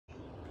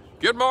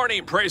Good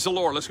morning. Praise the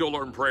Lord. Let's go,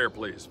 Lord, in prayer,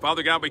 please.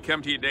 Father God, we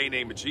come to you today in the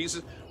name of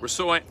Jesus. We're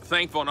so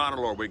thankful and honored,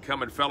 Lord. We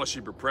come in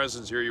fellowship, your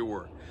presence, hear your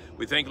word.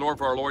 We thank, Lord,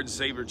 for our Lord and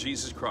Savior,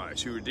 Jesus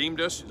Christ, who redeemed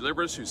us, who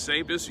delivered us, who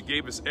saved us, who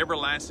gave us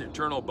everlasting,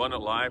 eternal,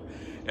 abundant life.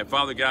 And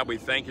Father God, we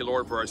thank you,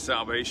 Lord, for our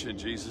salvation in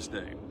Jesus'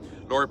 name.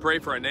 Lord, we pray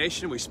for our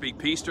nation. We speak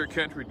peace to our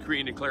country. We decree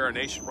and declare our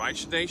nation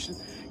righteous nation,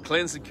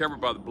 cleansed and covered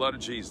by the blood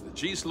of Jesus, the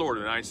Jesus Lord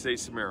of the United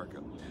States of America.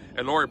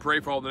 And Lord, I pray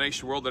for all the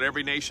nation world that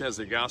every nation has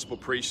the gospel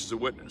preached as a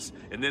witness,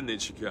 and then they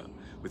should come.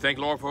 We thank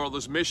Lord for all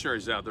those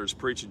missionaries out there who's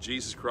preaching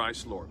Jesus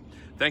Christ, Lord.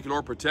 Thank you,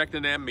 Lord,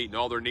 protecting them, meeting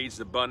all their needs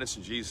in abundance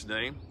in Jesus'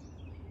 name.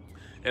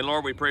 And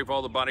Lord, we pray for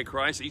all the body of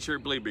Christ. Each and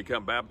every believer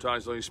become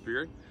baptized in the Holy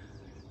Spirit,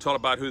 taught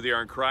about who they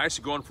are in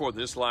Christ, going forth in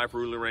this life,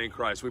 ruling and reigning in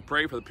Christ. We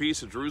pray for the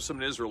peace of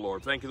Jerusalem and Israel,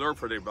 Lord. Thank you, Lord,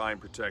 for divine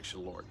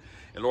protection, Lord.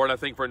 And Lord, I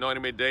thank you for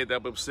anointing me today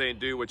that we'll say and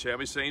do what you have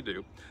me say and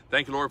do.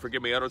 Thank you, Lord, for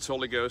giving me utterance,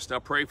 Holy Ghost. Now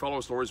pray, follow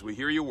us, Lord, as we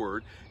hear your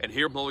word and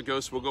hear from the Holy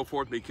Ghost. We'll go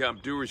forth and become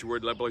doers of your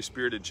word, led by the Holy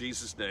Spirit in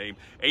Jesus' name.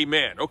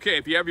 Amen. Okay,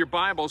 if you have your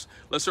Bibles,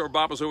 let's start our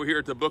Bibles over here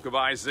at the book of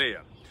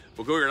Isaiah.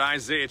 We'll go here to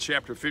Isaiah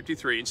chapter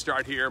 53 and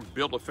start here and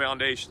build a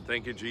foundation.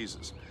 Thank you,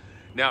 Jesus.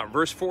 Now,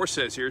 verse 4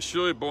 says here,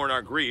 surely borne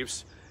our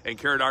griefs and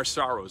carried our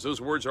sorrows. Those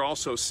words are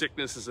also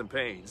sicknesses and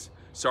pains,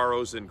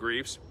 sorrows and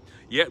griefs.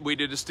 Yet we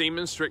did esteem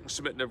him stricken,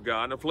 smitten of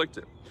God, and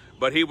afflicted.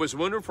 But he was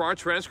wounded for our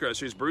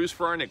transgressions, bruised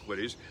for our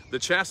iniquities. The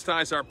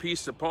chastisement our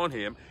peace upon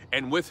him,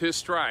 and with his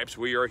stripes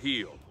we are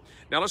healed.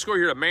 Now let's go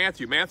here to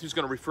Matthew. Matthew's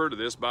going to refer to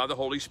this by the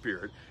Holy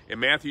Spirit in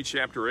Matthew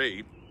chapter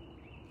 8.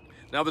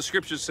 Now the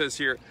scripture says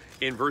here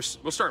in we'll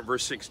start in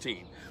verse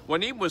 16.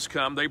 When even was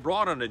come, they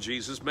brought unto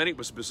Jesus many that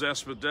was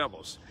possessed with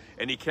devils.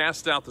 And he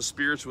cast out the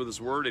spirits with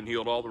his word and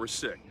healed all that were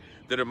sick,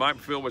 that it might be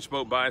fulfilled which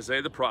spoke by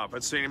Isaiah the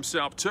prophet, saying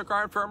himself took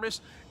our infirmities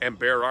and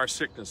bare our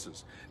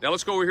sicknesses. Now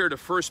let's go over here to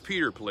 1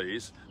 Peter,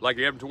 please, like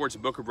you have towards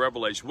the book of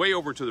Revelation, way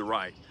over to the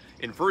right.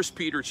 In 1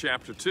 Peter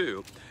chapter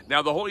 2,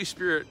 now the Holy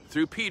Spirit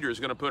through Peter is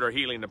going to put our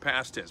healing in the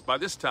past tense. By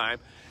this time,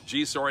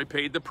 Jesus already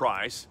paid the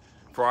price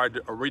for our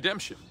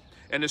redemption.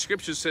 And the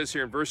scripture says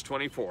here in verse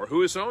 24,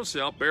 who his own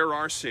self bare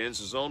our sins,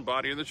 his own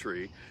body on the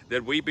tree,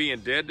 that we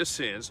being dead to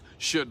sins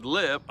should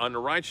live unto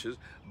righteousness,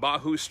 by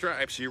whose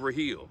stripes ye were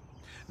healed.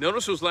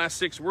 Notice those last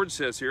 6 words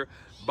says here,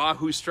 by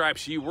whose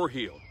stripes ye were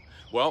healed.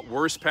 Well,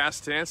 worse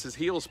past tense is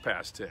heals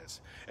past tense.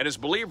 And as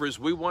believers,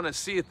 we want to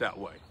see it that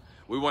way.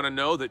 We want to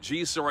know that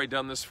Jesus already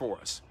done this for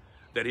us,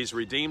 that he's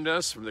redeemed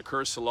us from the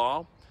curse of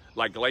law.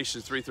 Like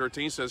Galatians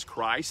 3:13 says,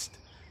 Christ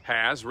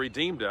has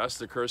redeemed us,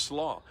 the curse of the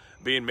law,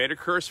 being made a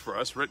curse for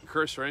us, written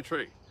curse for any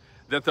tree,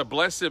 that the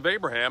blessing of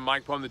Abraham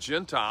might come on the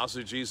Gentiles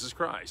through Jesus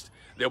Christ,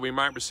 that we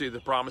might receive the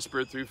promised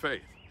Spirit through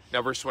faith.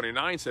 Now verse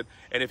 29 said,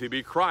 and if he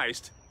be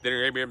Christ, then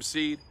Abraham's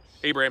seed,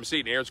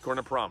 and heirs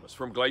according to promise,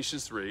 from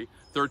Galatians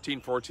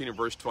 3:13, 14, and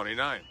verse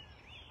 29.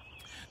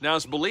 Now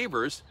as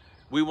believers,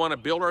 we want to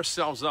build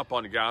ourselves up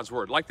on God's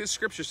word. Like this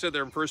scripture said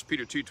there in 1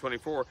 Peter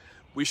 2:24,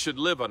 we should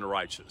live unto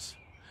righteousness.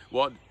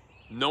 Well,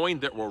 knowing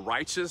that we're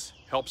righteous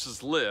helps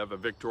us live a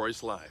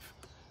victorious life.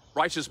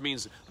 Righteous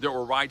means that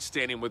we're right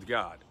standing with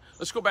God.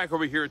 Let's go back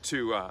over here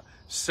to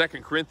 2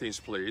 Corinthians,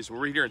 please. We'll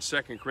read here in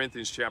 2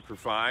 Corinthians chapter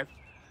 5.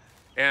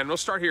 And we'll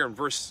start here in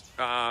verse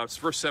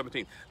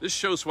 17. This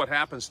shows what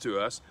happens to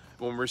us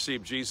when we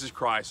receive Jesus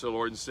Christ, our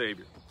Lord and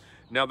Savior.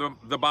 Now,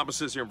 the Bible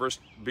says here,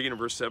 beginning in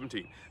verse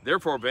 17,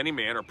 therefore, if any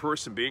man or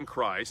person be in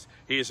Christ,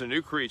 he is a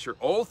new creature.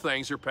 Old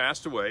things are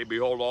passed away.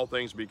 Behold, all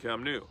things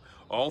become new.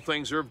 All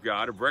things are of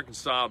God, have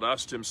reconciled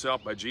us to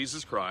himself by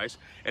Jesus Christ,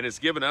 and has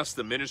given us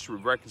the ministry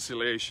of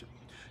reconciliation.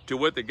 To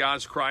wit, that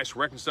God's Christ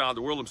reconciled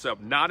the world himself,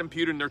 not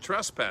imputing their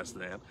trespass to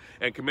them,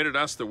 and committed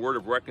us the word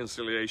of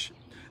reconciliation.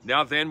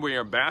 Now then, we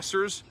are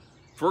ambassadors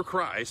for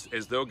Christ,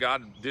 as though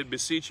God did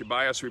beseech you.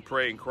 By us we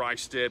pray in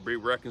Christ's stead, be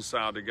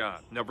reconciled to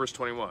God. Now verse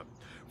 21.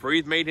 For he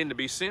hath made him to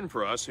be sin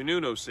for us, who knew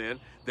no sin,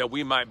 that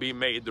we might be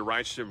made the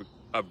righteousness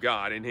of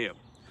God in him.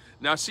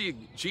 Now see,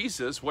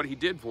 Jesus, what he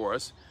did for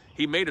us,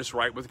 he made us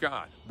right with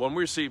God. When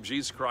we receive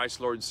Jesus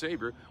Christ, Lord and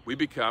Savior, we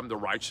become the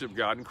righteousness of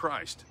God in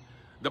Christ.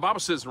 The Bible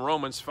says in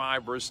Romans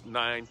 5, verse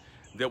 9,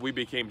 that we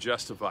became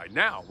justified.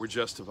 Now we're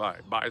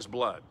justified by his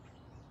blood.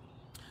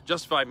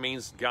 Justified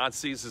means God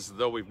sees us as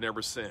though we've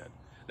never sinned.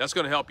 That's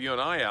going to help you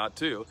and I out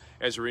too,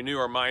 as we renew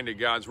our mind to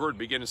God's word,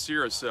 begin to see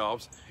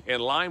ourselves in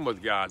line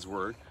with God's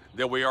word,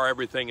 that we are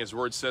everything his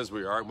word says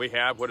we are, and we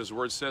have what his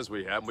word says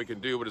we have, and we can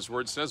do what his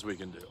word says we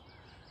can do.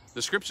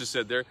 The scripture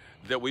said there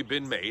that we've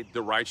been made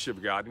the righteousness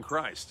of God in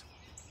Christ.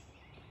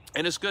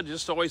 And it's good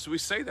just always we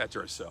say that to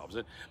ourselves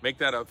and make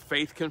that a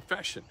faith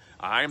confession.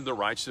 I am the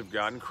righteousness of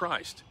God in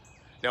Christ.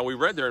 Now we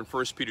read there in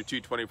 1 Peter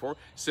 2:24,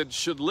 said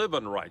should live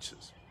unto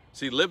righteousness.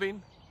 See,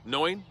 living,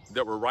 knowing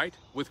that we're right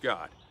with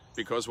God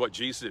because what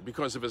Jesus did,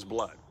 because of his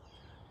blood.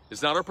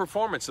 It's not our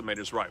performance that made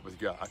us right with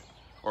God,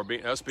 or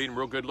us being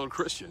real good little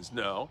Christians.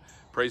 No,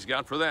 praise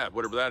God for that,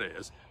 whatever that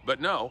is.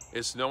 But no,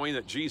 it's knowing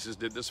that Jesus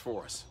did this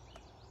for us.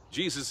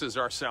 Jesus is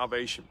our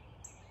salvation,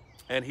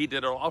 and he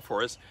did it all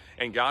for us,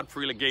 and God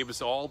freely gave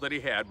us all that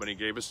he had when he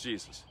gave us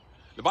Jesus.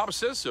 The Bible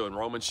says so in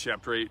Romans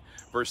chapter 8,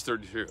 verse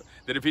 32,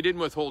 that if he didn't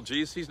withhold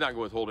Jesus, he's not going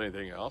to withhold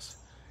anything else.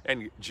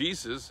 And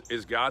Jesus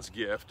is God's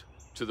gift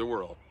to the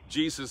world.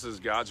 Jesus is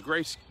God's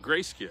grace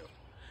gift.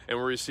 And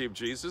we receive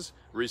Jesus,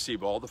 we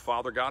receive all the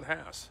Father God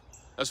has.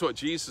 That's what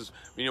Jesus,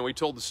 we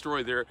told the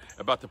story there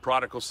about the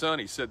prodigal son.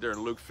 He said there in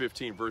Luke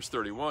 15, verse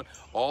 31,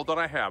 all that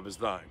I have is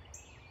thine.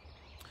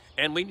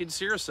 And we need to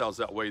see ourselves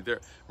that way.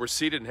 We're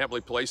seated in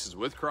heavenly places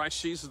with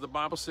Christ Jesus, the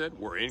Bible said.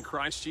 We're in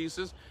Christ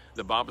Jesus.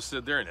 The Bible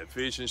said there in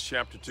Ephesians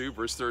chapter 2,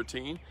 verse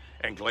 13,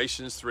 and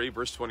Galatians 3,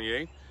 verse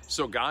 28.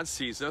 So God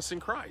sees us in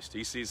Christ.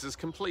 He sees us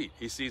complete.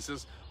 He sees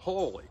us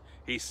holy.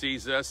 He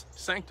sees us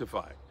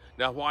sanctified.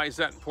 Now, why is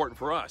that important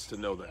for us to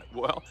know that?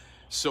 Well,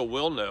 so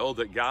we'll know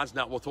that God's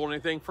not withholding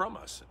anything from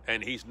us,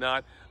 and He's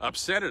not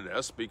upset at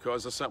us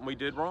because of something we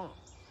did wrong.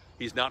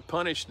 He's not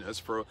punishing us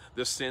for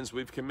the sins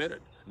we've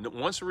committed.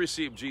 Once we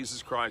receive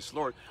Jesus Christ,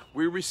 Lord,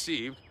 we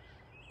received,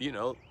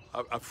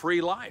 a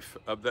free life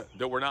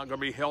that we're not going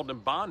to be held in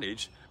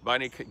bondage by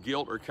any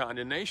guilt or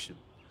condemnation.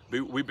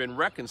 We've been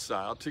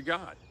reconciled to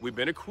God. We've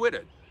been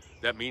acquitted.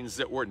 That means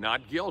that we're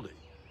not guilty.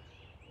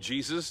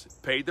 Jesus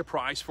paid the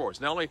price for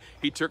us. Not only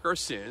He took our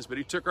sins, but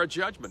He took our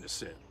judgment of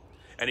sin.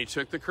 And He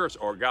took the curse,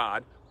 or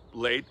God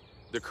laid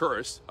the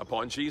curse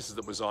upon Jesus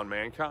that was on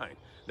mankind.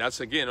 That's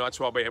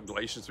why we have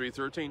Galatians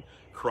 3:13.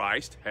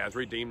 Christ hath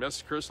redeemed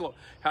us, curse the law.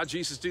 How'd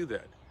Jesus do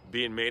that?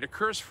 Being made a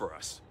curse for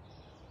us.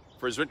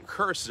 For His written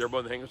curse is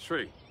everyone that hangs on the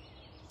tree.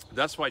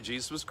 That's why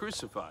Jesus was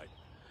crucified.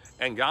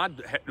 And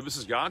this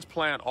is God's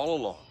plan all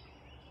along,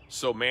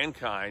 so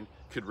mankind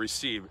could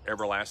receive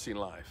everlasting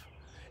life.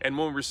 And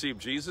when we receive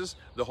Jesus,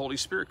 the Holy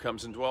Spirit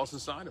comes and dwells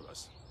inside of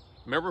us.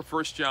 Remember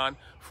 1 John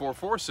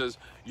 4:4 says,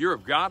 you're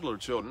of God, little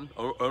children,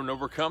 and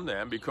overcome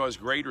them, because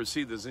greater is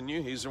He that is in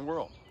you, He's in the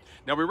world.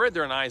 Now we read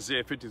there in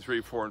Isaiah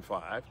 53:4 and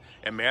 5,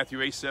 and Matthew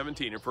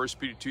 8:17, and 1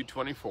 Peter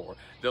 2:24,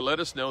 that let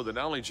us know that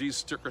not only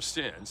Jesus took our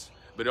sins,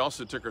 but He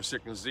also took our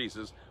sickness and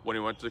diseases when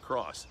He went to the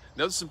cross.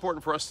 Now this is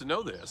important for us to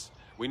know this.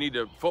 We need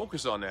to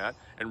focus on that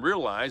and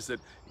realize that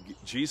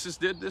Jesus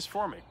did this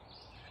for me.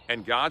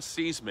 And God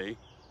sees me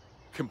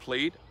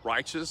complete,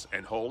 righteous,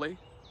 and holy.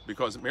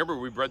 Because remember,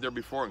 we've read there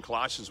before in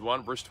Colossians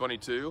 1, verse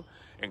 22,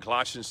 and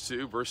Colossians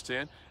 2, verse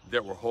 10,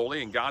 that we're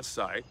holy in God's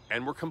sight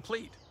and we're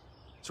complete.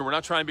 So we're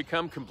not trying to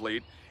become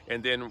complete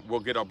and then we'll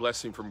get our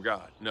blessing from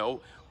God. No,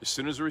 as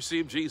soon as we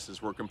receive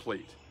Jesus, we're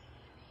complete.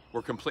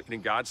 We're complete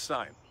in God's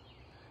sight.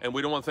 And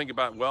we don't want to think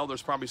about, well,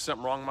 there's probably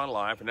something wrong in my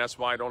life and that's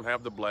why I don't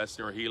have the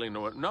blessing or healing.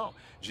 No,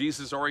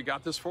 Jesus already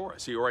got this for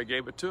us. He already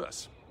gave it to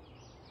us.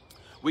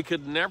 We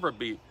could never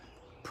be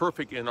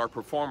perfect in our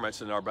performance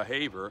and our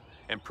behavior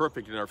and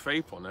perfect in our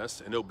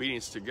faithfulness and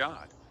obedience to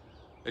God.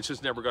 It's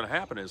just never going to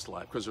happen in this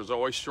life because there's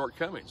always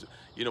shortcomings.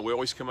 We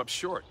always come up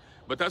short.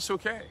 But that's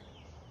okay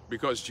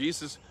because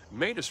Jesus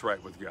made us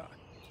right with God.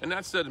 And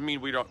that doesn't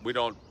mean we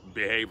don't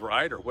behave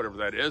right or whatever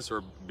that is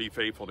or be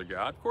faithful to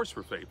God. Of course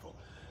we're faithful.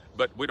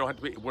 But we're not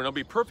to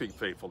be perfect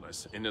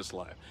faithfulness in this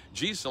life.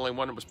 Jesus is the only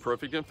one that was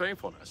perfect in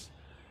faithfulness.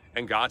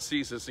 And God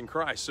sees us in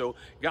Christ. So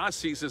God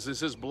sees us as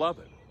His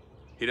beloved.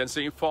 He doesn't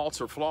see any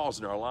faults or flaws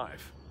in our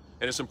life.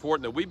 And it's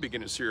important that we begin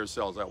to see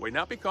ourselves that way.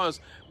 Not because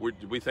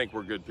we think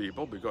we're good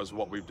people, because of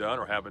what we've done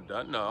or haven't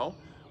done. No.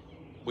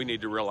 We need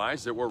to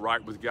realize that we're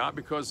right with God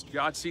because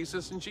God sees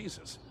us in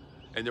Jesus.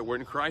 And that we're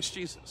in Christ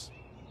Jesus.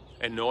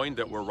 And knowing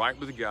that we're right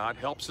with God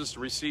helps us to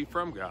receive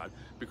from God.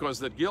 Because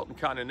the guilt and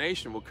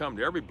condemnation will come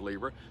to every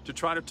believer to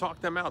try to talk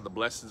them out of the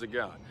blessings of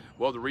God.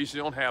 Well, the reason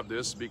you don't have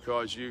this is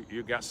because you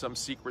got some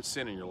secret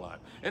sin in your life.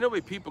 And there'll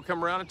be people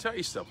come around and tell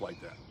you stuff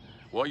like that.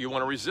 Well, you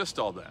want to resist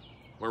all that.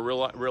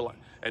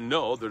 And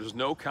know there's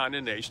no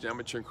condemnation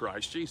in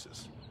Christ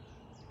Jesus.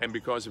 And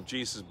because of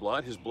Jesus'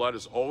 blood, His blood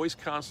is always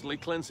constantly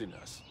cleansing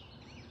us.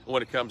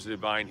 When it comes to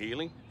divine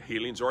healing,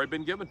 healing's already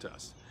been given to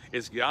us.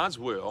 It's God's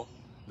will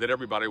that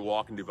everybody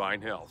walk in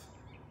divine health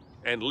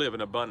and live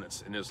in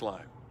abundance in this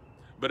life.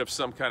 But if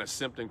some kind of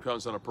symptom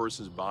comes on a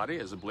person's body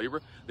as a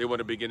believer, they want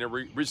to begin to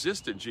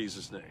resist it in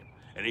Jesus' name.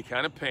 Any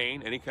kind of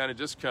pain, any kind of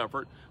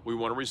discomfort, we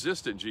want to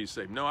resist it in Jesus'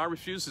 name. No, I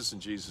refuse this in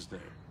Jesus'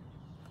 name.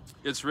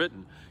 It's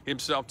written,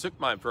 Himself took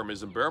my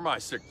infirmities and bare my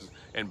sickness,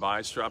 and by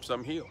His stripes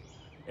I'm healed.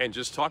 And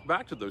just talk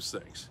back to those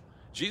things.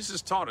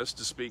 Jesus taught us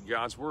to speak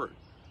God's word.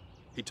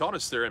 He taught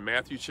us there in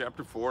Matthew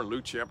chapter 4 and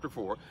Luke chapter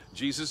 4.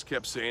 Jesus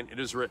kept saying, it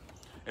is written.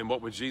 And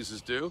what would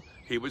Jesus do?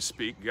 He would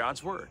speak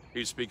God's word.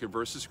 He'd speak a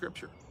verse of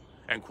Scripture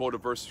and quote a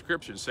verse of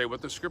Scripture and say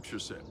what the Scripture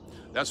said.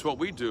 That's what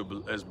we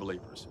do as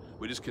believers.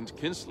 We just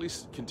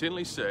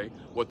continually say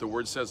what the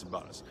Word says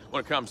about us.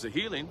 When it comes to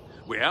healing,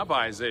 we have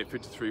Isaiah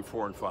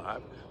 53:4 and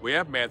 5. We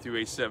have Matthew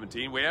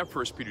 8:17. We have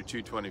 1 Peter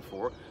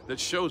 2:24 that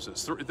shows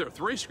us. There are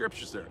three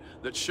Scriptures there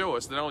that show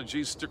us that not only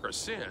Jesus took our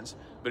sins,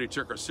 but He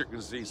took our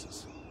sickness and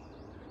diseases.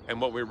 And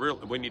what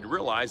we need to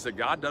realize that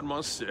God doesn't want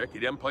us sick. He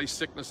doesn't place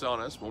sickness on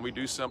us when we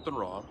do something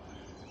wrong.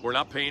 We're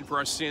not paying for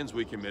our sins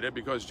we committed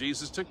because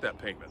Jesus took that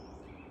payment.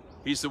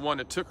 He's the one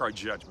that took our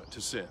judgment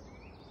to sin.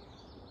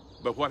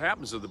 But what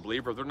happens to the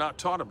believer, they're not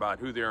taught about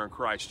who they are in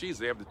Christ Jesus.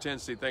 They have the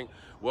tendency to think,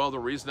 well, the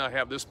reason I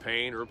have this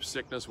pain or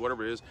sickness,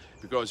 whatever it is,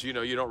 because, you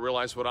don't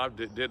realize what I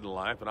did in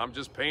life, and I'm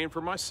just paying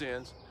for my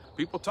sins.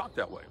 People talk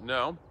that way.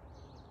 No.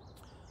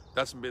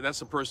 That's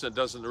the person that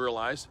doesn't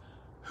realize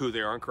who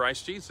they are in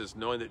Christ Jesus,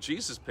 knowing that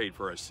Jesus paid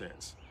for our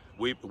sins.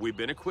 We've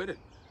been acquitted.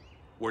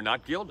 We're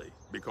not guilty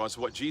because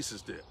of what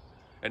Jesus did.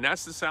 And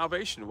that's the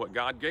salvation, what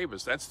God gave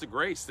us. That's the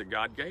grace that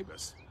God gave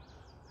us.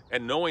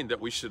 And knowing that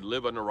we should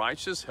live unto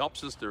righteousness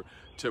helps us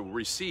to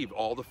receive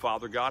all the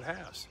Father God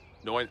has.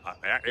 Knowing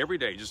every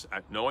day, just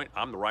knowing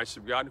I'm the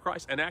righteousness of God in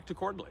Christ, and act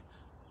accordingly.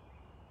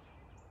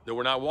 That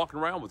we're not walking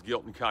around with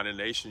guilt and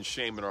condemnation and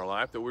shame in our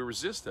life, that we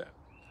resist that.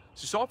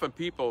 So often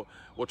people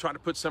will try to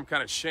put some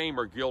kind of shame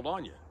or guilt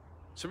on you.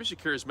 Especially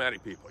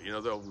charismatic people,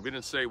 they'll begin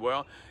and say,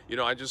 well,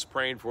 I'm just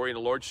praying for you,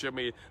 and the Lord showed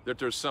me that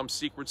there's some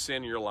secret sin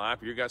in your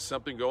life, or you got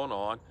something going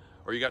on,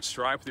 or you got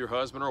strife with your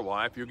husband or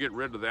wife. You get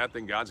rid of that,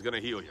 then God's going to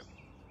heal you.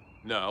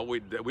 No, we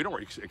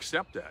don't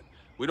accept that.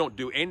 We don't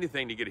do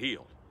anything to get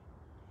healed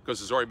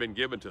because it's already been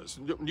given to us.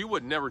 You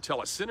would never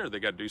tell a sinner they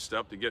got to do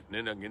stuff to get,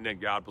 and then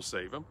God will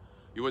save them.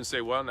 You wouldn't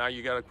say, well, now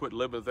you got to quit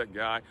living with that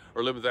guy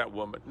or living with that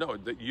woman. No,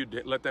 that you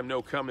let them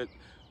know come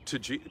to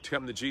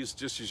Jesus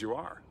just as you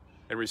are,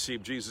 and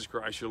receive Jesus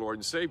Christ, your Lord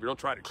and Savior. Don't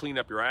try to clean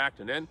up your act,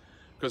 and then,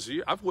 because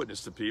I've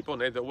witnessed to people,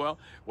 and they thought, well,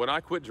 when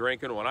I quit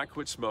drinking, when I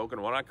quit smoking,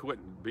 when I quit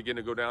and begin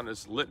to go down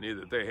this litany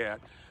that they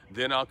had,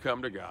 then I'll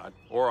come to God,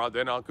 or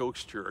then I'll go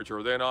to church,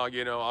 or then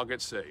I'll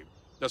get saved.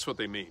 That's what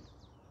they mean.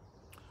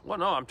 Well,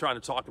 no, I'm trying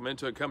to talk them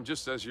into it. Come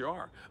just as you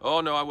are.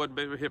 Oh, no, I wouldn't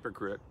be a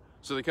hypocrite.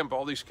 So they come up with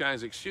all these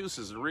kinds of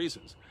excuses and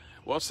reasons.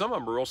 Well, some of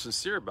them are real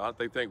sincere about it.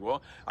 They think,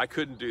 well, I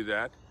couldn't do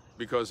that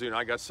because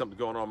I got something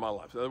going on in my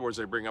life. In other words,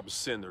 they bring up a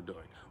sin they're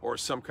doing, or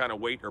some kind of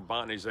weight or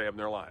bondage they have in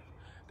their life.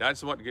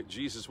 That's what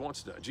Jesus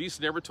wants done.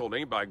 Jesus never told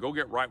anybody, go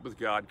get right with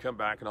God, come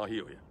back and I'll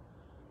heal you.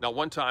 Not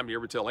one time he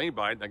ever tell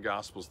anybody the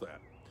gospel's that.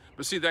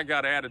 But see, that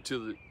got added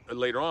to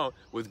later on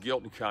with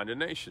guilt and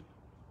condemnation.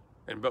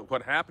 But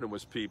what happened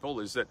was people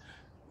is that,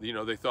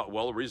 they thought,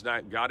 well, the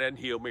reason God hadn't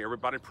healed me,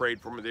 everybody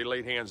prayed for me, they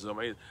laid hands on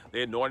me,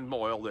 they anointed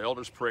oil, the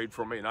elders prayed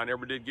for me, and I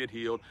never did get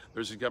healed.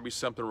 There's got to be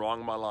something wrong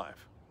in my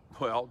life.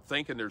 Well,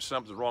 thinking there's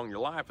something wrong in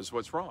your life is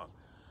what's wrong.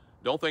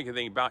 Don't think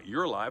anything about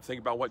your life. Think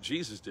about what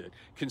Jesus did.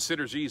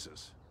 Consider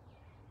Jesus,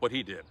 what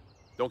he did.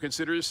 Don't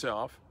consider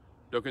yourself.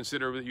 Don't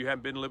consider that you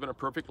haven't been living a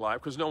perfect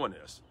life, because no one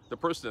is. The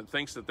person that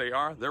thinks that they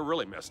are, they're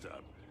really messed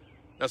up.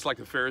 That's like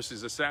the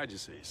Pharisees and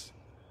Sadducees.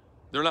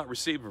 They're not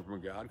receiving from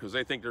God because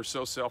they think they're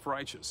so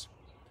self-righteous.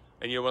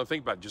 And you want to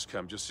think about it, just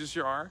come just as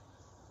you are,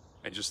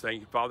 and just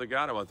thank you, Father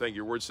God. I want to thank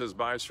your word says,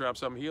 by his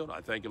stripes I'm healed.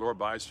 I thank you, Lord,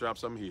 by his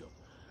stripes I'm healed.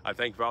 I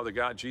thank Father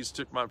God, Jesus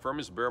took my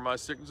infirmities, bear my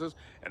sicknesses,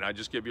 and I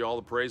just give you all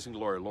the praise and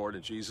glory, Lord,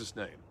 in Jesus'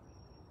 name.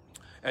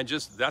 And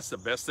that's the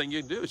best thing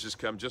you can do, is just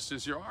come just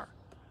as you are.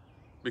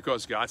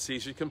 Because God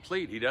sees you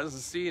complete. He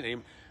doesn't see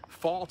any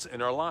faults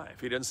in our life.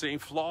 He doesn't see any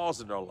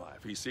flaws in our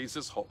life. He sees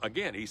us,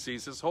 again, he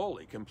sees us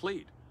holy,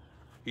 complete.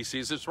 He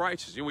sees us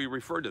righteous. We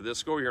referred to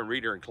this. Go here and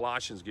read here in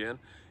Colossians again.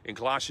 In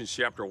Colossians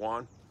chapter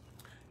 1.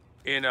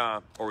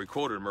 Or we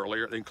quoted him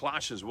earlier. In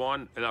Colossians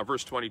 1, and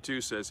verse 22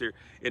 says here,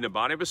 in the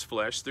body of his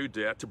flesh through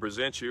death to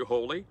present you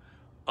holy,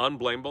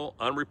 unblameable,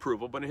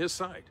 unreprovable in his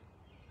sight.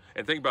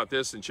 And think about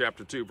this in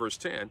chapter 2, verse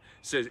 10. It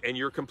says, and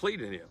you're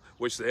complete in him,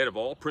 which is the head of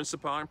all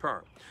principality and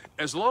power.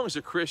 As long as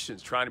the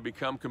Christians try to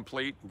become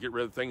complete and get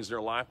rid of things in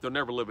their life, they'll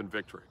never live in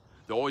victory.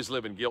 They'll always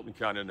live in guilt and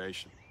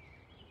condemnation.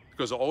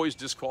 Because they'll always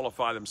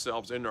disqualify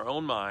themselves in their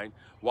own mind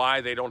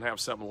why they don't have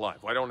something in life.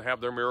 Why they don't have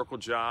their miracle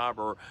job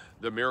or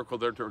the miracle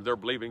they're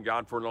believing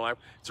God for in their life.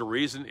 The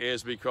reason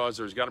is because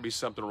there's got to be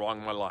something wrong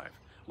in my life.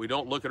 We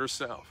don't look at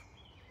ourselves.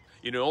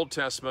 In the Old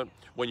Testament,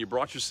 when you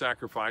brought your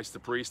sacrifice, the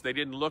priest, they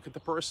didn't look at the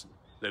person.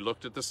 They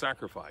looked at the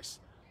sacrifice.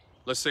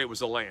 Let's say it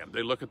was a lamb.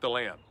 They look at the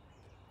lamb,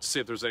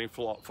 see if there's any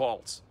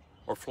faults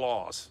or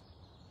flaws.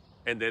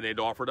 And then they'd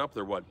offer it up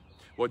there. Well,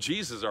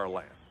 Jesus is our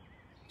lamb.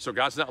 So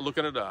God's not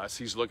looking at us,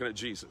 he's looking at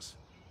Jesus.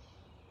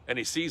 And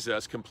he sees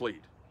us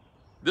complete.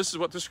 This is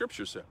what the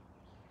scripture said.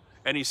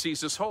 And he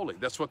sees us holy.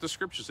 That's what the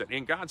scripture said.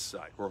 In God's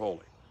sight, we're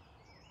holy.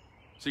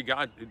 See,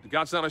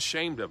 God's not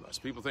ashamed of us.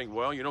 People think,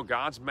 well,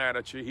 God's mad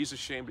at you. He's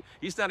ashamed.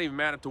 He's not even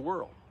mad at the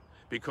world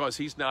because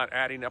he's not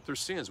adding up their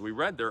sins. We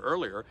read there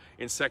earlier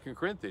in 2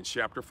 Corinthians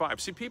chapter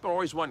 5. See, people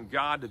always want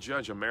God to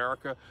judge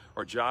America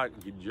or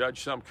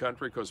judge some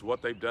country because of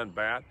what they've done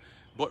bad.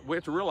 But we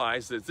have to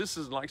realize that this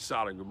isn't like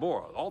Sodom and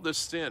Gomorrah. All this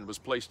sin was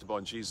placed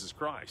upon Jesus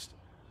Christ.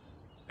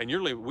 And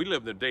we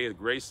live in the day of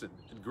grace and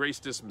grace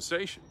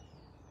dispensation.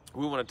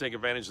 We want to take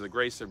advantage of the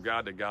grace of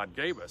God that God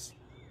gave us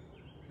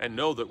and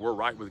know that we're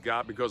right with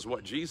God because of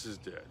what Jesus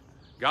did.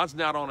 God's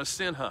not on a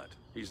sin hunt.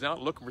 He's not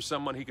looking for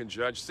someone he can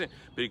judge sin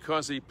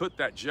because he put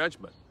that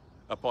judgment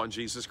upon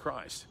Jesus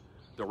Christ.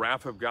 The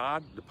wrath of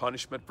God, the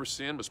punishment for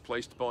sin was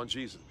placed upon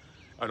Jesus.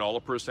 And all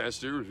a person has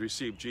to do is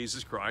receive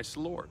Jesus Christ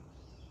the Lord.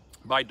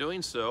 By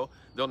doing so,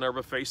 they'll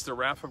never face the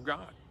wrath of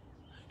God.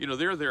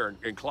 They're there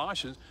in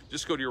Colossians.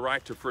 Just go to your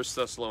right to 1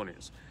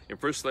 Thessalonians. In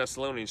 1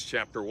 Thessalonians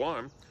chapter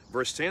 1,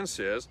 verse 10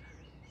 says,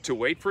 to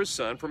wait for his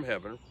Son from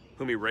heaven,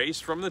 whom he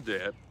raised from the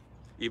dead,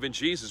 even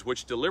Jesus,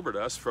 which delivered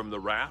us from the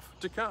wrath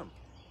to come.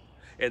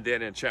 And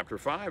then in chapter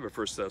 5 of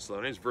 1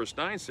 Thessalonians, verse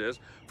 9 says,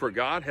 for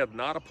God hath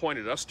not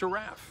appointed us to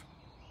wrath,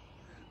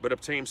 but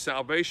obtain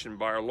salvation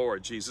by our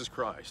Lord Jesus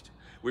Christ.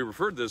 We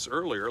referred to this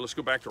earlier. Let's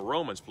go back to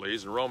Romans,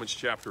 please, in Romans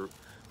chapter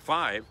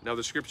 5. Now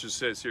the scripture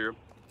says here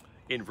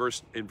in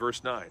verse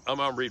 9. I'm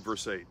going to read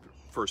verse 8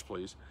 first,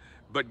 please.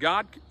 But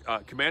God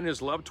commanded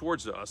his love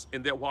towards us,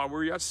 in that while we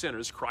were yet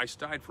sinners, Christ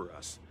died for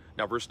us.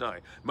 Now verse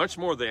 9. Much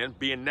more then,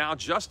 being now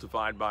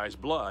justified by his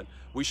blood,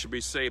 we should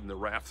be saved in the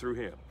wrath through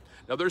him.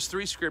 Now there's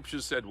 3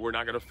 scriptures that we're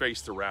not going to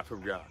face the wrath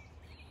of God.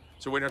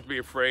 So we don't have to be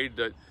afraid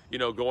that,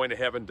 going to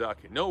heaven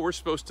ducking. No, we're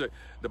supposed to,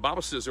 the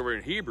Bible says over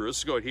in Hebrews,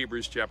 let's go to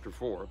Hebrews chapter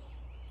 4.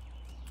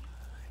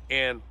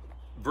 And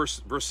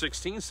verse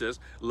 16 says,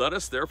 let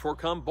us therefore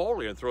come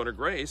boldly and throne of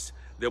grace,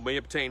 that we may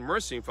obtain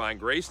mercy and find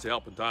grace to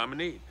help in time of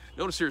need.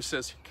 Notice here it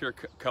says, here,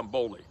 come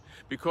boldly.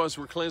 Because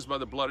we're cleansed by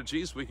the blood of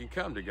Jesus, we can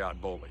come to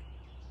God boldly.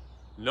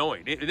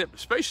 Knowing,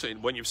 especially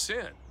when you've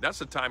sinned, that's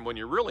the time when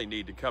you really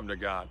need to come to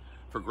God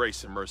for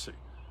grace and mercy.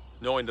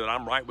 Knowing that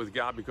I'm right with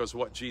God because of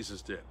what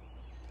Jesus did.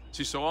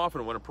 See, so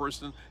often when a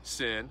person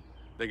sin,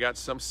 they got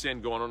some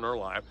sin going on in their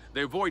life,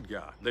 they avoid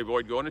God. They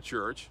avoid going to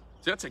church.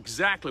 See, that's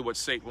exactly what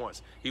Satan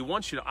wants. He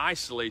wants you to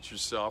isolate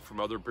yourself from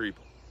other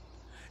people.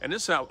 And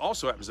this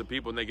also happens to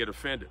people when they get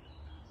offended.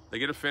 They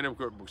get offended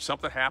because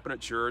something happened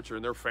at church or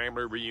in their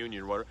family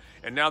reunion or whatever,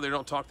 and now they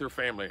don't talk to their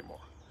family anymore.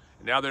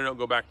 And now they don't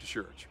go back to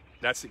church.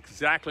 That's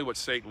exactly what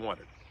Satan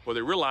wanted. Well,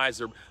 they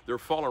realize they're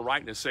falling right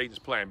into Satan's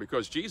plan,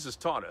 because Jesus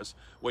taught us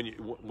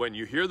when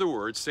you hear the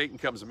word, Satan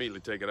comes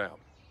immediately to take it out.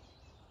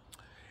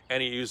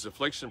 And he used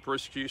affliction and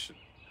persecution.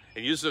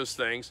 And used those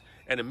things,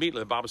 and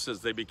immediately the Bible says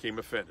they became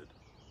offended.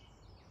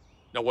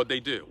 Now what they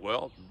do?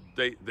 Well,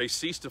 they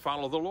cease to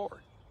follow the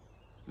Lord.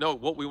 No,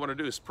 what we want to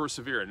do is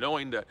persevere,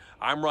 knowing that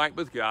I'm right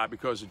with God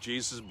because of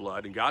Jesus'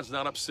 blood, and God's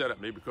not upset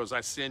at me because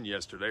I sinned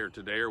yesterday or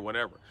today or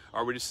whenever.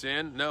 Are we to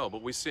sin? No,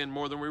 but we sin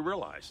more than we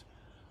realize.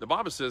 The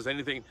Bible says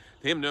anything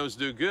to him knows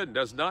do good and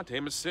does not to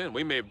him is sin.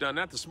 We may have done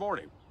that this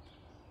morning.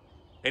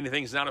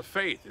 Anything's not of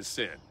faith is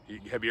sin.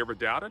 Have you ever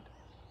doubted?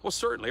 Well,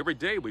 certainly, every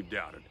day we've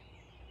doubted.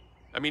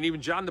 I mean,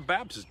 even John the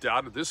Baptist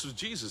doubted if this was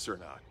Jesus or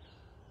not.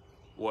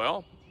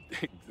 Well,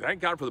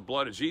 thank God for the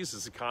blood of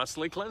Jesus is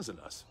constantly cleansing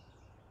us.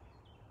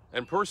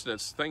 And a person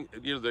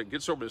that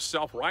gets over to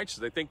self-righteous,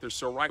 they think they're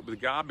so right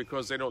with God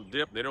because they don't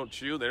dip, they don't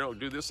chew, they don't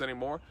do this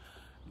anymore.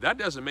 That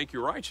doesn't make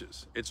you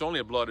righteous. It's only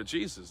the blood of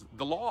Jesus.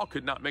 The law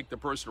could not make the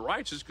person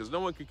righteous because no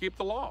one could keep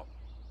the law.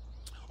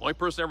 Only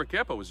person ever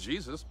kept it was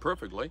Jesus,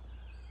 perfectly.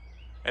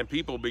 And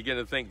people begin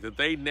to think that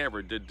they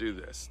never did do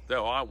this.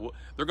 They're going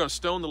to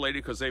stone the lady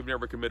because they've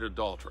never committed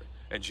adultery.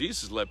 And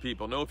Jesus let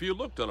people know if you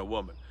looked on a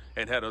woman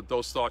and had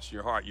those thoughts in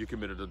your heart, you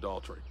committed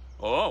adultery.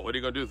 Oh, what are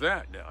you going to do with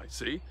that now?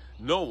 See,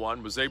 no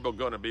one was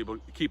going to be able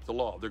to keep the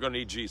law. They're going to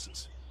need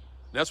Jesus.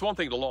 And that's one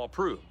thing the law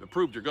proved. It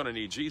proved you're going to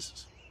need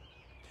Jesus.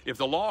 If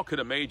the law could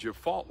have made you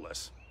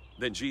faultless,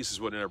 then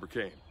Jesus would have never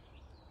came.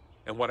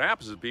 And what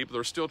happens is people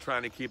are still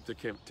trying to keep the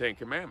 10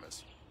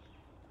 Commandments,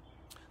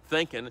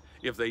 thinking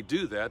if they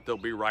do that, they'll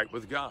be right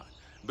with God.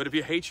 But if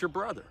you hate your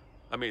brother,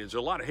 I mean, there's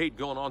a lot of hate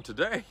going on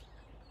today.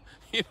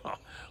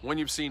 When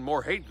you've seen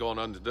more hate going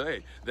on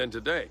than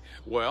today,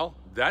 well,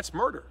 that's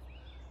murder.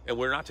 And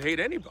we're not to hate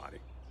anybody.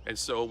 And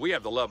so we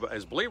have the love,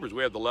 as believers,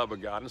 we have the love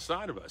of God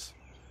inside of us.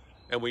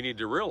 And we need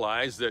to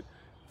realize that,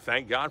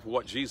 thank God for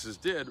what Jesus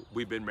did,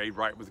 we've been made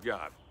right with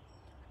God.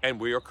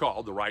 And we are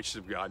called the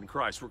righteousness of God in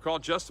Christ. We're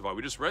called justified.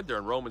 We just read there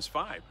in Romans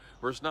 5,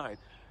 verse 9,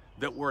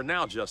 that we're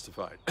now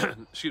justified.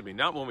 Excuse me,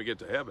 not when we get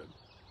to heaven.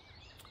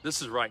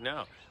 This is right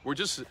now. We're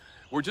just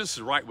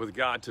as right with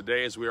God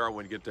today as we are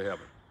when we get to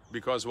heaven,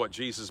 because of what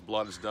Jesus'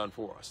 blood has done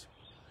for us.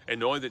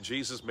 And knowing that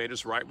Jesus made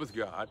us right with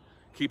God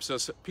keeps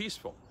us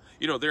peaceful.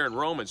 There in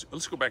Romans,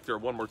 let's go back there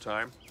one more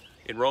time.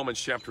 In Romans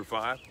chapter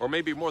 5, or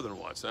maybe more than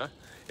once, huh?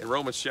 In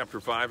Romans chapter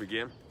 5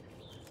 again.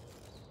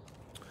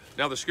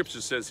 Now the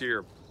scripture says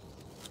here,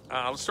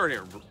 let's start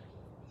here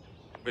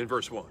in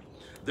verse 1.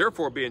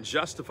 Therefore, being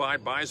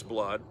justified by his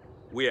blood,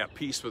 we have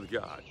peace with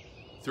God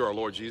through our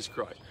Lord Jesus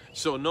Christ.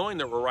 So knowing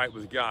that we're right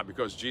with God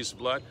because Jesus'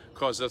 blood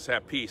causes us to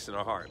have peace in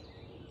our heart.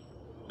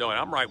 Knowing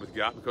I'm right with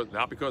God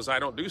not because I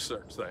don't do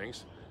certain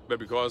things, but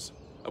because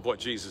of what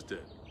Jesus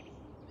did.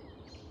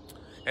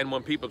 And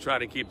when people try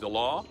to keep the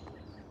law,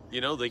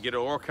 they get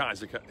all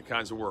kinds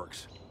of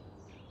works,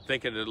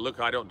 thinking that, look,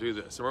 I don't do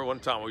this. I remember one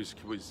time we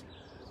was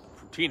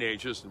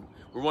teenagers, and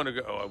we wanted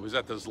to go. I was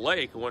at this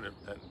lake, and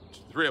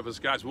 3 of us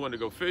guys wanted to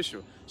go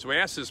fishing. So we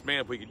asked this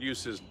man if we could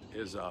use his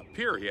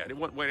pier he had. He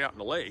went way out in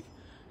the lake,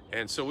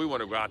 and so we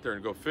wanted to go out there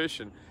and go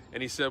fishing.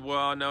 And he said,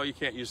 "Well, no, you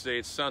can't use today.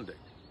 It's Sunday."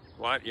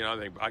 Well, I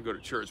think I go to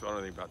church, but I don't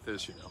know anything about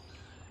this,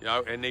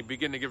 and they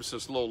begin to give us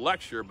this little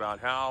lecture about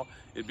how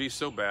it'd be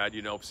so bad,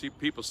 see,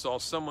 people saw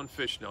someone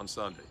fishing on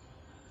Sunday.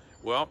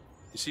 Well,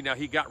 you see, now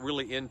he got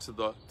really into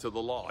the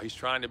law. He's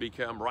trying to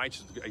become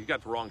righteous. He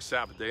got the wrong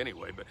Sabbath day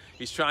anyway, but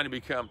he's trying to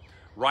become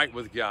right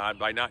with God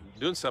by not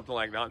doing something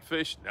like not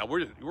fishing. Now,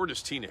 we're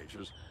just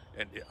teenagers,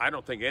 and I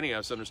don't think any of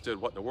us understood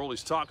what in the world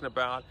he's talking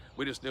about.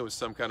 We just knew it was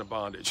some kind of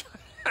bondage.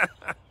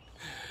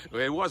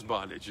 It was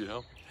bondage,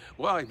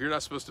 Well, if you're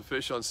not supposed to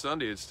fish on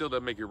Sunday, it still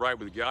doesn't make you right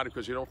with God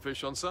because you don't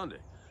fish on Sunday,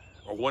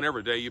 or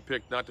whatever day you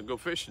pick not to go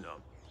fishing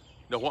on.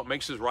 No, what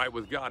makes us right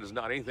with God is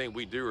not anything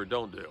we do or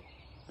don't do.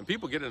 And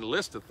people get in a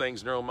list of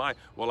things in their own mind.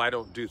 Well, I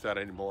don't do that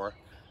anymore.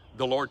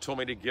 The Lord told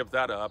me to give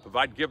that up. If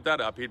I'd give that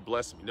up, he'd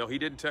bless me. No, he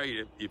didn't tell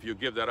you, if you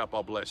give that up,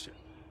 I'll bless you.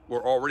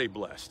 We're already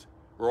blessed.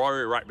 We're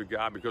already right with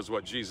God because of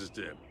what Jesus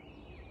did.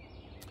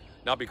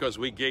 Not because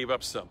we gave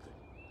up something.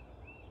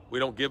 We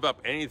don't give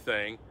up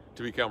anything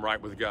to become right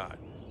with God.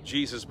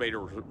 Jesus made it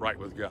right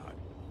with God.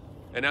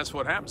 And that's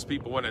what happens.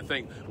 People, when they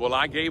think, well,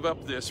 I gave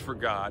up this for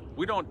God.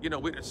 We don't,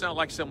 it's not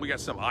like we got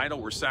some idol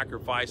we're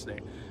sacrificing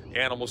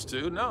animals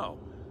to. No.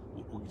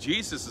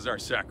 Jesus is our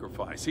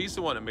sacrifice. He's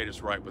the one that made us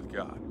right with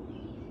God.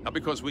 Not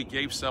because we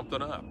gave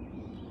something up.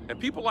 And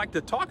people like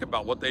to talk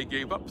about what they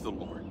gave up to the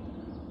Lord.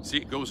 See,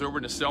 it goes over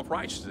into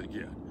self-righteousness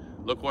again.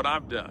 Look what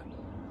I've done.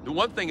 The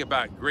one thing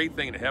about great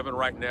thing in heaven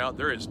right now,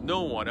 there is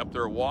no one up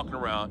there walking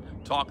around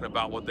talking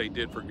about what they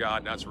did for God,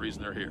 and that's the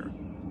reason they're here.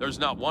 There's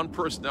not one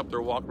person up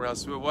there walking around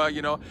saying,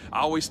 well, I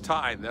always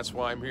tithe, and that's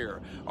why I'm here.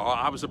 Or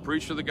I was a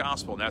preacher of the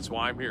gospel, and that's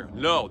why I'm here.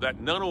 No,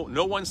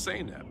 no one's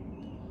saying that.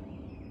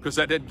 Because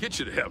that didn't get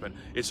you to heaven.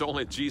 It's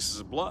only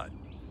Jesus' blood.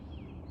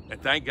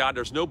 And thank God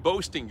there's no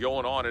boasting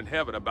going on in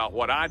heaven about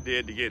what I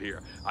did to get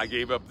here. I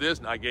gave up this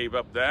and I gave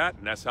up that,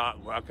 and that's how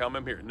come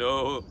I'm here.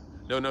 No.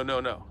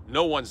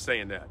 No one's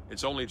saying that.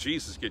 It's only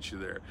Jesus gets you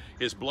there.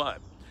 His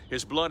blood.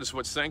 His blood is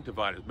what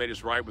sanctified us, made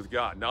us right with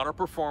God. Not our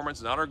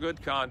performance, not our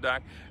good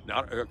conduct,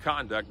 not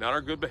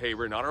our good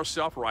behavior, not our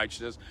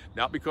self-righteousness,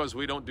 not because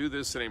we don't do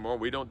this anymore,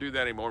 we don't do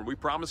that anymore, and we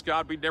promise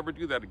God we'd never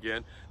do that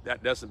again.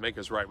 That doesn't make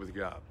us right with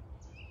God.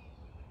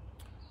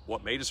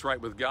 What made us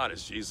right with God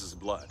is Jesus'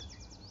 blood.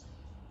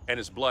 And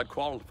his blood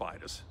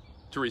qualified us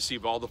to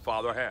receive all the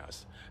Father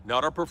has.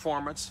 Not our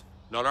performance,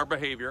 not our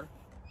behavior.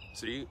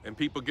 See, and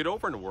people get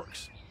over in the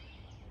works.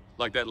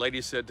 Like that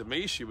lady said to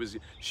me,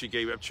 she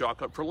gave up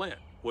chocolate for Lent.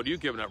 What are you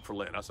giving up for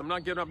Lent? I said, I'm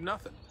not giving up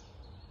nothing.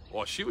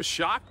 Well, she was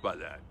shocked by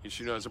that.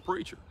 She knows as a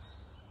preacher.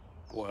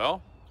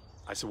 Well,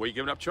 I said, what are you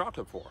giving up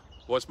chocolate for?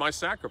 Well, it's my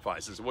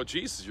sacrifice. I said, well,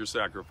 Jesus is your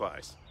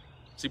sacrifice.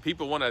 See,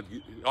 people want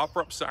to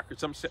offer up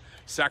some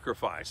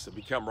sacrifice to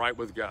become right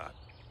with God.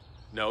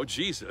 No,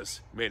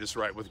 Jesus made us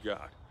right with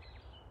God.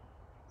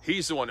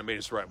 He's the one that made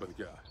us right with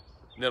God.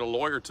 And then a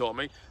lawyer told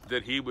me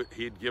that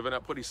he'd given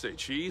up, what did he say,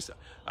 cheese?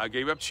 I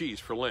gave up cheese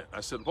for Lent. I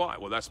said, why?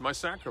 Well, that's my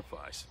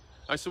sacrifice.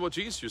 I said, well,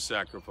 Jesus, your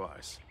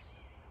sacrifice.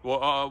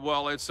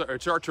 Well, it's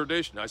our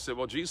tradition. I said,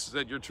 well, Jesus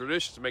said your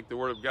traditions make the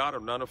word of God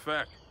of none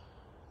effect.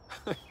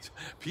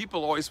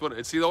 People always want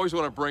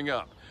to bring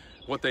up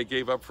what they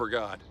gave up for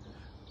God.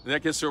 And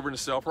that gets over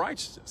into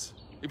self-righteousness.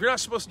 If you're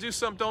not supposed to do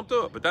something, don't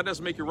do it. But that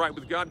doesn't make you right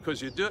with God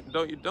because you do it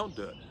and you don't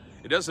do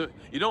it.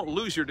 You don't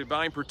lose your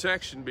divine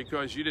protection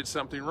because you did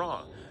something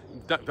wrong.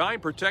 Divine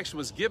protection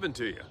was given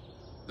to you.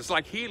 It's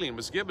like healing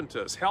was given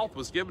to us. Health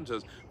was given to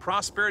us.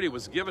 Prosperity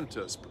was given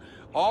to us.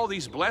 All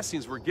these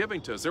blessings were given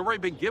to us. They've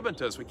already been given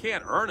to us. We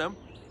can't earn them.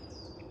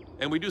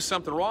 And we do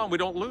something wrong, we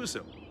don't lose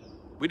them.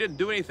 We didn't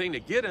do anything to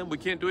get them. We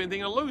can't do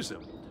anything to lose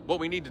them. What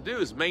we need to do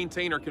is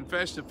maintain our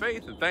confession of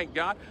faith and thank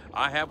God,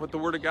 I have what the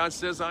Word of God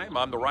says I am.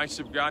 I'm the righteous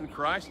of God in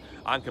Christ.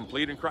 I'm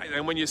complete in Christ.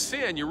 And when you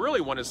sin, you really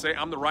want to say,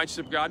 I'm the righteous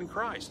of God in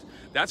Christ.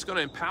 That's going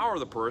to empower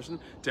the person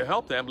to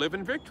help them live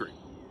in victory.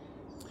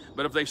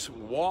 But if they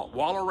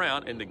wallow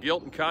around in the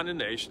guilt and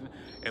condemnation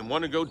and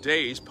want to go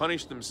days,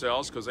 punish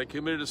themselves because they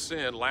committed a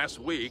sin last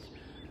week,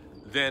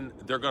 then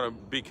they're going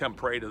to become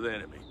prey to the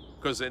enemy.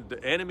 Because the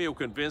enemy will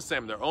convince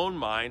them in their own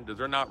mind that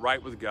they're not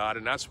right with God,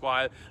 and that's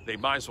why they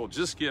might as well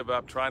just give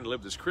up trying to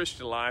live this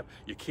Christian life.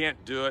 You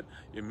can't do it.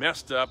 You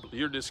messed up.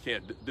 You just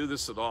can't do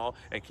this at all,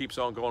 and keeps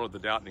on going with the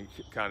doubt and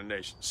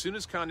condemnation. As soon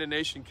as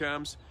condemnation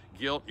comes,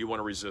 guilt, you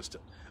want to resist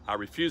it. I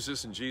refuse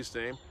this in Jesus'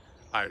 name.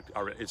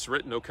 It's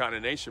written, no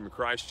condemnation in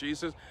Christ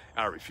Jesus.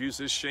 I refuse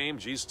this shame.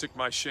 Jesus took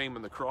my shame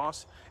on the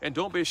cross. And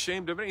don't be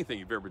ashamed of anything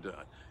you've ever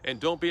done. And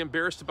don't be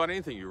embarrassed about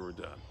anything you've ever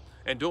done.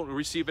 And don't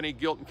receive any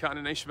guilt and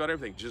condemnation about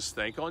everything. Just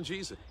think on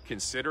Jesus.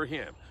 Consider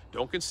him.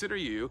 Don't consider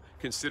you.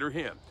 Consider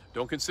him.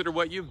 Don't consider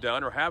what you've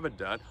done or haven't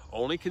done.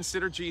 Only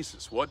consider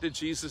Jesus. What did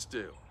Jesus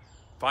do?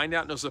 Find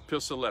out in those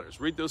epistle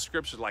letters. Read those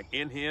scriptures like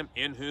in him,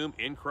 in whom,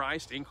 in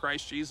Christ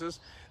Jesus.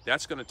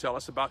 That's going to tell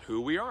us about who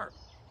we are.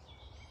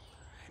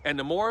 And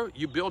the more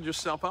you build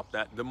yourself up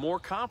the more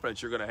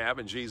confidence you're going to have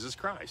in Jesus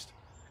Christ.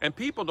 And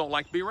people don't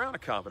like to be around a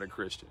confident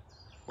Christian.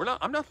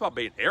 I'm not about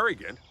being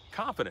arrogant.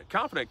 Confident.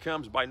 Confident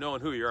comes by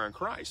knowing who you are in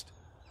Christ.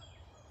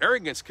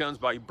 Arrogance comes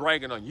by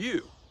bragging on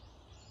you.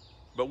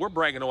 But we're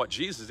bragging on what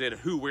Jesus did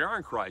and who we are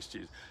in Christ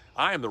Jesus.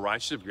 I am the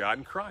righteous of God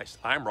in Christ.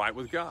 I am right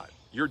with God.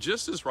 You're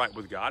just as right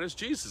with God as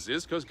Jesus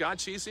is because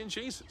God sees in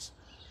Jesus.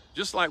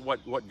 Just like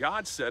what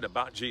God said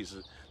about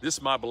Jesus. This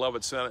is my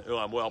beloved son who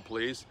I'm well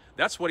pleased.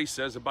 That's what he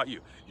says about you.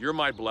 You're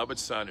my beloved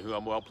son who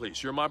I'm well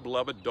pleased. You're my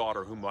beloved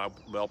daughter whom I'm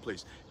well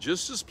pleased.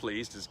 Just as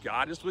pleased as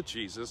God is with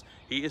Jesus,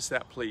 he is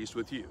that pleased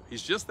with you.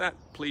 He's just that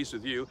pleased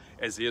with you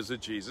as he is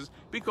with Jesus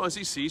because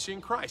he sees you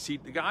in Christ.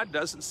 God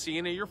doesn't see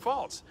any of your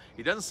faults.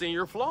 He doesn't see any of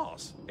your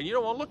flaws. And you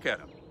don't want to look at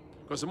them.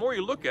 Because the more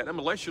you look at them,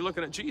 unless you're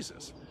looking at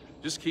Jesus.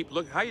 Just keep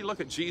looking. How you look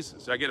at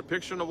Jesus? Did I get a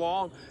picture on the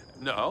wall?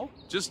 No.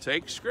 Just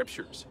take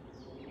scriptures.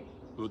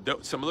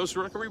 Some of those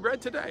are like we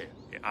read today.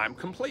 I'm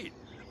complete.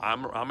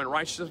 I'm in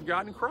righteousness of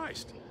God in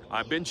Christ.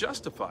 I've been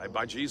justified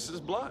by Jesus'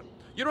 blood.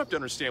 You don't have to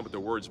understand what the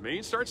words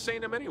mean. Start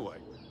saying them anyway.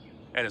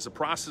 And as a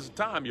process of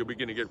time, you'll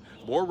begin to get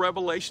more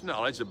revelation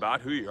knowledge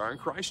about who you are in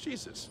Christ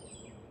Jesus.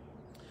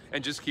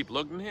 And just keep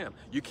looking at Him.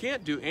 You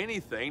can't do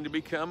anything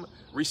to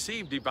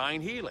receive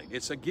divine healing.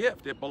 It's a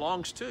gift. It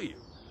belongs to you.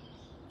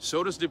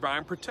 So does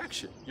divine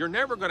protection. You're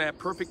never going to have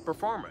perfect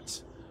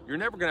performance. You're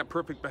never going to have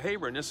perfect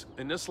behavior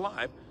in this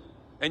life,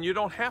 and you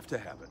don't have to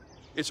have it.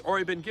 It's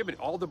already been given.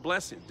 All the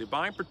blessings,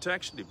 divine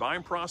protection,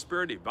 divine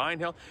prosperity, divine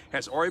health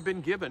has already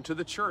been given to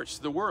the church,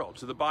 to the world,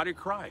 to the body of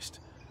Christ.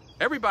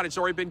 Everybody's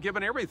already been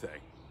given everything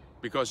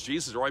because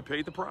Jesus already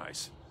paid the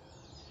price.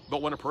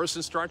 But when a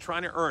person starts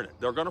trying to earn it,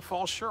 they're going to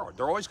fall short.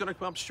 They're always going to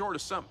come up short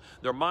of something.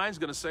 Their mind's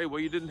going to say, well,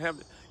 you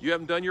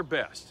haven't done your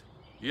best.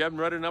 You haven't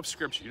read enough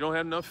scripture. You don't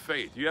have enough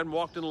faith. You haven't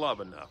walked in love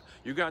enough.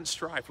 You got in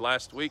strife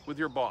last week with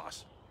your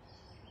boss.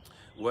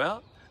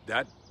 Well,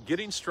 that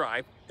getting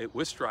strife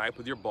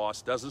with your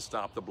boss doesn't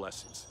stop the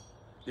blessings.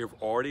 They've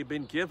already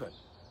been given.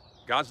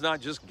 God's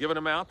not just giving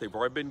them out. They've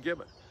already been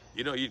given.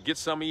 You know, you get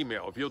some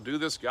email. If you'll do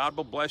this, God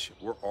will bless you.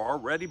 We're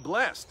already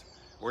blessed.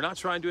 We're not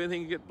trying to do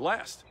anything to get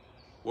blessed.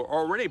 We're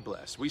already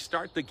blessed. We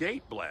start the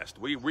gate blessed.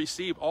 We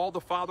receive all the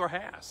Father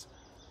has.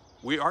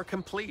 We are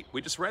complete.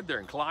 We just read there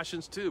in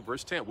Colossians 2,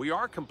 verse 10. We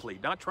are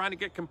complete. Not trying to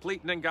get complete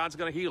and then God's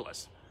going to heal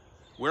us.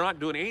 We're not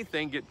doing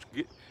anything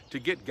to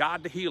get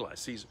God to heal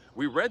us.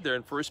 We read there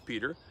in 1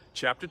 Peter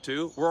chapter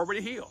 2, we're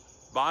already healed.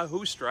 By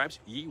whose stripes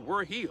ye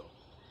were healed.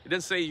 It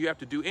doesn't say you have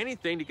to do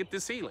anything to get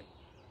this healing.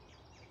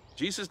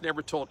 Jesus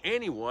never told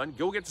anyone,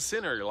 go get the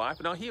sin out of your life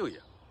and I'll heal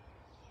you.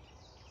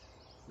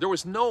 There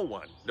was no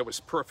one that was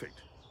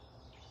perfect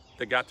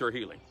that got their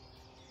healing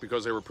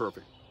because they were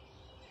perfect.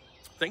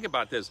 Think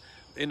about this.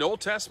 In the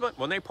Old Testament,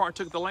 when they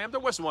partook of the lamb, there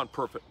wasn't one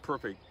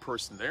perfect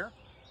person there.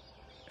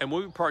 And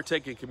when we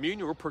partake in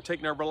communion, we're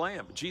partaking of our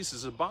lamb,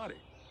 Jesus' body.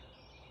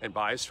 And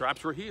by His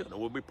stripes we're healed.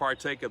 And when we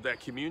partake of that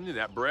communion,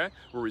 that bread,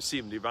 we're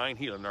receiving divine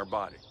healing in our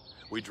body.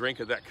 We drink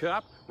of that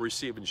cup, we're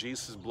receiving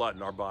Jesus' blood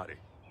in our body.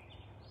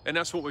 And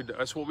that's what we do.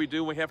 That's what we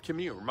do when we have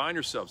communion. Remind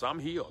yourselves, I'm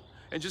healed.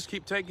 And just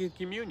keep taking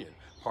communion.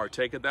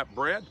 Partake of that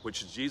bread,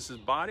 which is Jesus'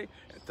 body,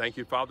 and thank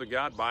you, Father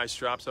God, by His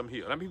stripes I'm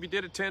healed. I mean, if you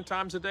did it 10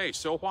 times a day,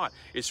 so what?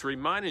 It's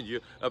reminding you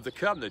of the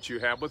covenant you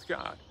have with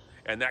God.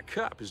 And that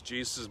cup is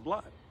Jesus'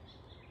 blood.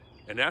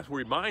 And that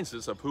reminds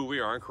us of who we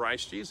are in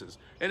Christ Jesus.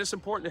 And it's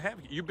important to have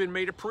it. You've been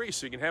made a priest,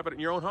 so you can have it in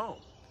your own home.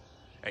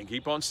 And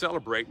keep on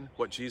celebrating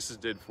what Jesus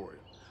did for you.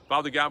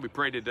 Father God, we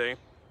pray today.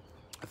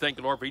 I thank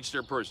the Lord for each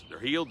and every person. They're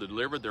healed, they're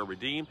delivered, they're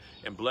redeemed,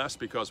 and blessed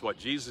because of what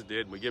Jesus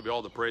did. And we give you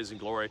all the praise and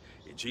glory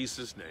in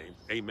Jesus' name.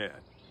 Amen.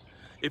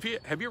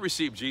 Have you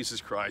received Jesus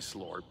Christ,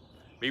 Lord?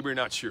 Maybe you're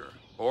not sure,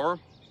 or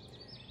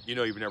you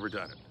know you've never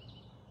done it.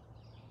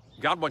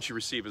 God wants you to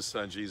receive His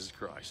Son, Jesus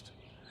Christ.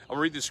 I'm going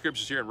to read the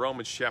scriptures here in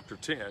Romans chapter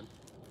 10,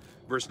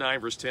 verse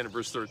 9, verse 10, and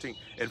verse 13.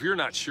 And if you're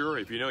not sure,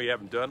 if you know you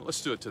haven't done it,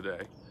 let's do it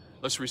today.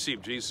 Let's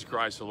receive Jesus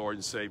Christ, the Lord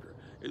and Savior.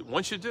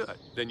 Once you do it,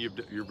 then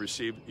you've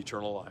received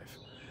eternal life.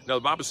 Now,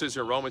 the Bible says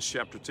in Romans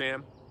chapter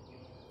 10,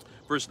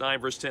 verse 9,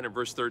 verse 10, and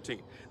verse 13,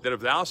 that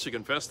if thou shalt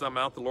confess thy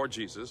mouth the Lord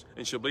Jesus,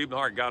 and shalt believe in the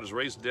heart God is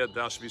raised from the dead,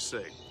 thou shalt be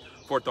saved.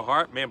 For at the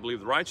heart man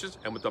believe the righteous,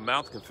 and with the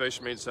mouth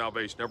confession made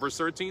salvation. Now, verse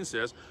 13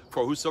 says,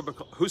 for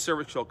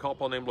whosoever shall call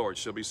upon the name Lord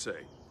shall be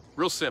saved.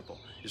 Real simple.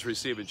 Is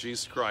receiving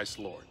Jesus Christ,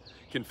 Lord.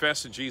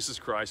 Confessing Jesus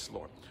Christ,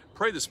 Lord.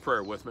 Pray this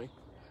prayer with me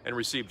and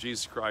receive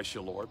Jesus Christ,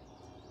 your Lord.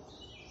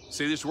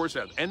 Say these words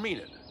out and mean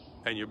it,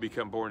 and you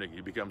become born again.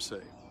 You become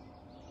saved.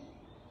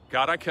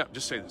 God,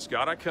 just say this.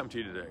 God, I come to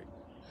you today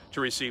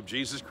to receive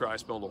Jesus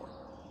Christ, my Lord.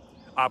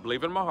 I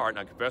believe in my heart and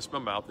I confess in my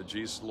mouth that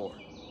Jesus is Lord.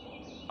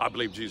 I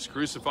believe Jesus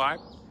crucified,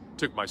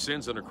 took my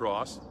sins on the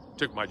cross,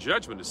 took my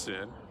judgment of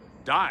sin,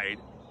 died,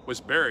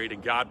 was buried,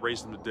 and God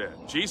raised him to dead.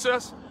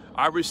 Jesus,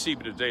 I receive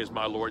you today as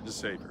my Lord and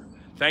Savior.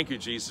 Thank you,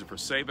 Jesus, for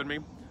saving me.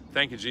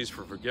 Thank you, Jesus,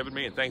 for forgiving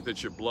me. And thank you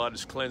that your blood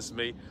has cleansed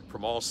me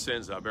from all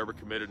sins I've ever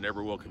committed and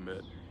ever will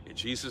commit. In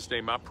Jesus'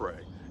 name I pray.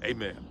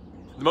 Amen.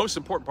 The most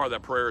important part of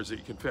that prayer is that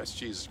you confess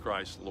Jesus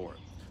Christ, Lord.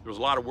 There's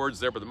a lot of words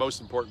there, but the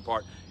most important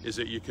part is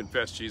that you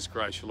confess Jesus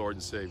Christ, your Lord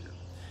and Savior.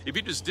 If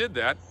you just did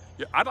that,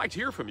 I'd like to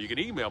hear from you. You can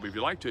email me if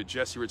you'd like to at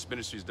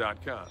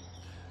jesserichministries.com.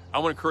 I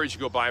want to encourage you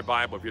to go buy a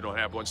Bible if you don't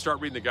have one. Start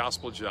reading the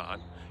Gospel of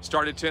John.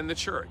 Start attending the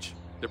church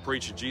that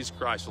preaches Jesus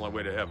Christ on the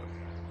way to heaven.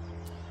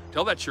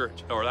 Tell that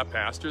church or that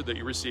pastor that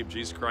you received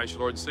Jesus Christ, your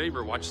Lord and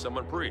Savior. Watch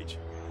someone preach.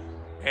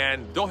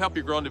 And they'll help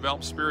you grow and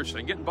develop spiritually.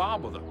 And get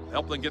involved with them.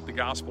 Help them get the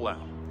gospel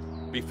out.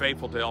 Be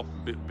faithful to help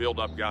build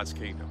up God's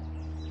kingdom.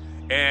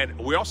 And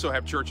we also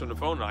have church on the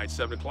phone tonight,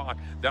 7 o'clock.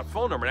 That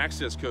phone number and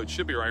access code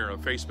should be right here on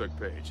the Facebook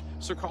page.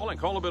 So call in.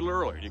 Call a bit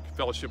earlier. You can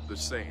fellowship with the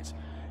saints.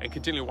 And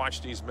continue to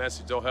watch these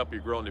messages. They'll help you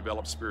grow and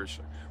develop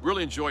spiritually.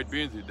 Really enjoyed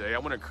being with you today. I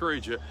want to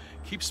encourage you,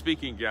 keep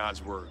speaking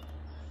God's word.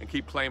 And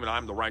keep claiming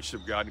I'm the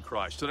righteousness of God in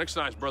Christ. Till next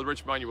time, Brother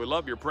Rich, mind you, we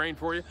love you, praying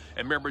for you.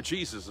 And remember,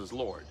 Jesus is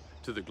Lord,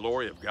 to the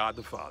glory of God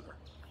the Father.